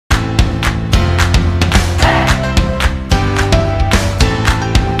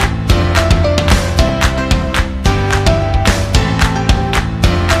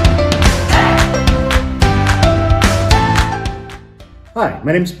Hi,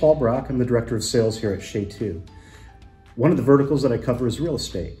 my name is Paul Bracht. I'm the Director of Sales here at Chetu. One of the verticals that I cover is real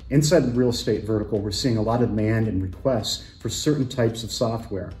estate. Inside the real estate vertical, we're seeing a lot of demand and requests for certain types of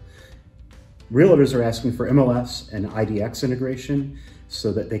software. Realtors are asking for MLS and IDX integration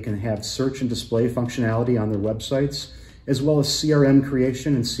so that they can have search and display functionality on their websites, as well as CRM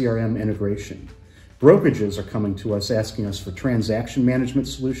creation and CRM integration. Brokerages are coming to us asking us for transaction management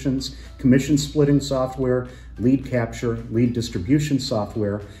solutions, commission splitting software, lead capture, lead distribution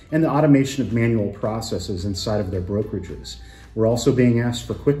software, and the automation of manual processes inside of their brokerages. We're also being asked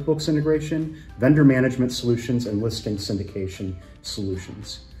for QuickBooks integration, vendor management solutions, and listing syndication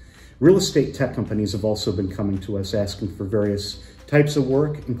solutions. Real estate tech companies have also been coming to us asking for various types of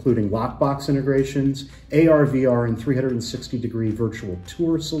work, including lockbox integrations, AR, VR, and 360-degree virtual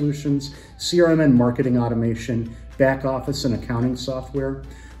tour solutions, CRM and marketing automation, back office and accounting software.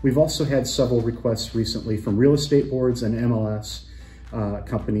 We've also had several requests recently from real estate boards and MLS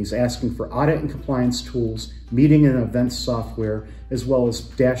companies asking for audit and compliance tools, meeting and events software, as well as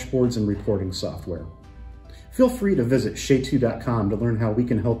dashboards and reporting software. Feel free to visit chetu.com to learn how we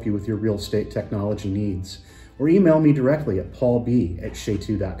can help you with your real estate technology needs, or email me directly at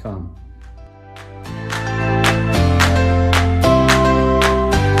paulb@chetu.com.